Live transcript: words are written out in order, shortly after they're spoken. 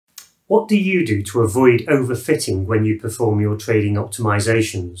What do you do to avoid overfitting when you perform your trading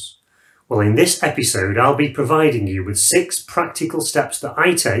optimizations? Well, in this episode, I'll be providing you with 6 practical steps that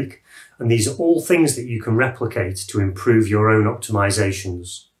I take, and these are all things that you can replicate to improve your own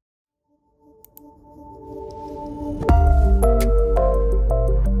optimizations.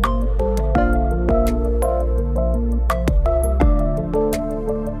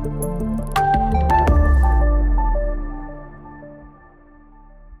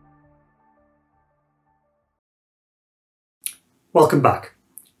 Welcome back.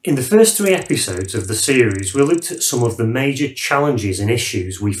 In the first 3 episodes of the series, we looked at some of the major challenges and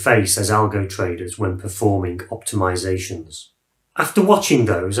issues we face as algo traders when performing optimizations. After watching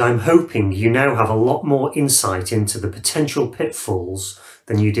those, I'm hoping you now have a lot more insight into the potential pitfalls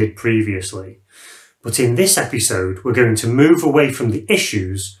than you did previously. But in this episode, we're going to move away from the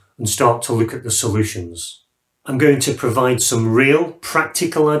issues and start to look at the solutions. I'm going to provide some real,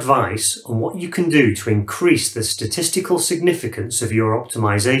 practical advice on what you can do to increase the statistical significance of your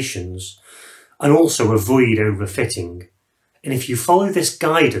optimizations and also avoid overfitting. And if you follow this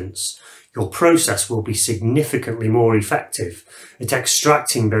guidance, your process will be significantly more effective at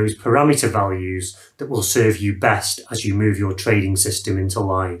extracting those parameter values that will serve you best as you move your trading system into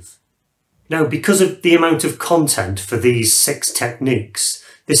live. Now, because of the amount of content for these 6 techniques,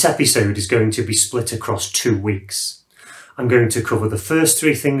 this episode is going to be split across 2 weeks. I'm going to cover the first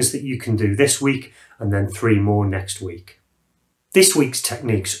 3 things that you can do this week and then 3 more next week. This week's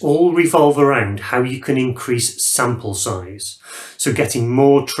techniques all revolve around how you can increase sample size, so getting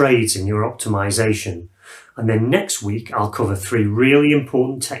more trades in your optimization. And then next week I'll cover 3 really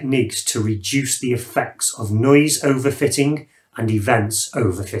important techniques to reduce the effects of noise overfitting and events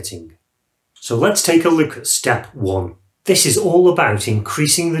overfitting. So let's take a look at step 1. This is all about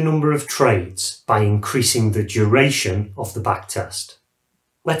increasing the number of trades by increasing the duration of the backtest.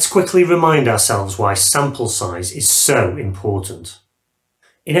 Let's quickly remind ourselves why sample size is so important.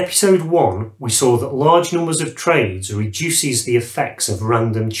 In episode 1, we saw that large numbers of trades reduces the effects of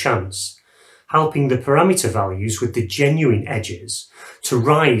random chance, helping the parameter values with the genuine edges to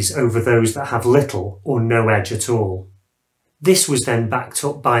rise over those that have little or no edge at all. This was then backed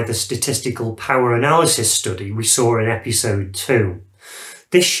up by the statistical power analysis study we saw in episode 2.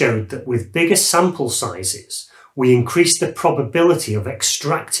 This showed that with bigger sample sizes, we increase the probability of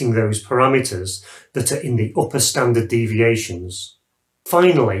extracting those parameters that are in the upper standard deviations.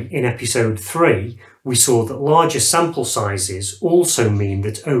 Finally, in episode 3, we saw that larger sample sizes also mean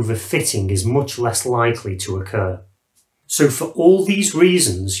that overfitting is much less likely to occur. So for all these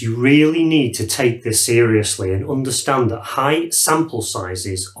reasons, you really need to take this seriously and understand that high sample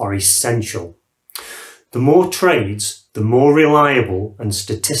sizes are essential. The more trades, the more reliable and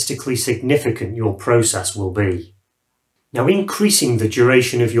statistically significant your process will be. Now, increasing the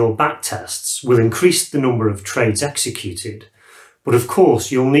duration of your backtests will increase the number of trades executed, but of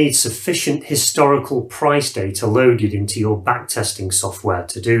course you'll need sufficient historical price data loaded into your backtesting software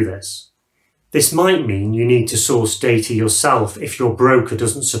to do this. This might mean you need to source data yourself if your broker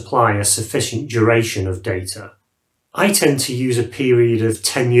doesn't supply a sufficient duration of data. I tend to use a period of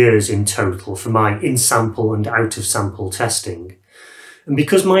 10 years in total for my in-sample and out-of-sample testing. And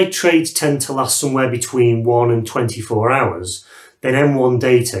because my trades tend to last somewhere between 1 and 24 hours, then M1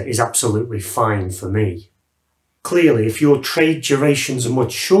 data is absolutely fine for me. Clearly, if your trade durations are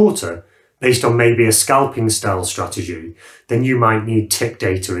much shorter, based on maybe a scalping style strategy, then you might need tick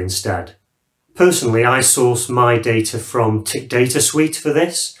data instead. Personally, I source my data from Tick Data Suite for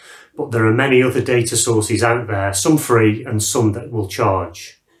this, but there are many other data sources out there, some free and some that will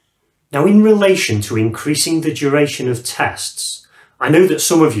charge. Now, in relation to increasing the duration of tests, I know that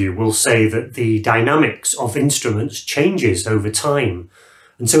some of you will say that the dynamics of instruments changes over time,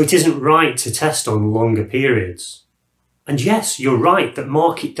 and so it isn't right to test on longer periods. And yes, you're right that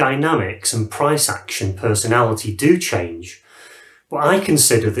market dynamics and price action personality do change. But I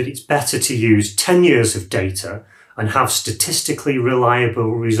consider that it's better to use 10 years of data and have statistically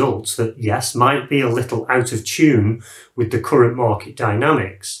reliable results that, yes, might be a little out of tune with the current market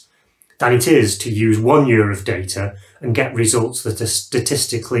dynamics, than it is to use 1 year of data and get results that are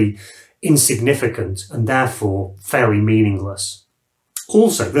statistically insignificant and therefore fairly meaningless.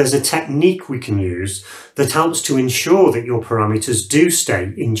 Also, there's a technique we can use that helps to ensure that your parameters do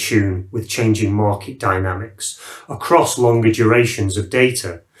stay in tune with changing market dynamics across longer durations of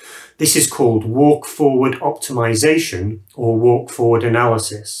data. This is called walk-forward optimization or walk-forward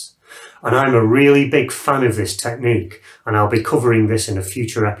analysis. And I'm a really big fan of this technique, and I'll be covering this in a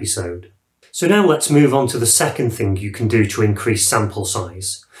future episode. So now let's move on to the second thing you can do to increase sample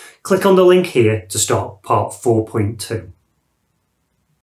size. Click on the link here to start part 4.2.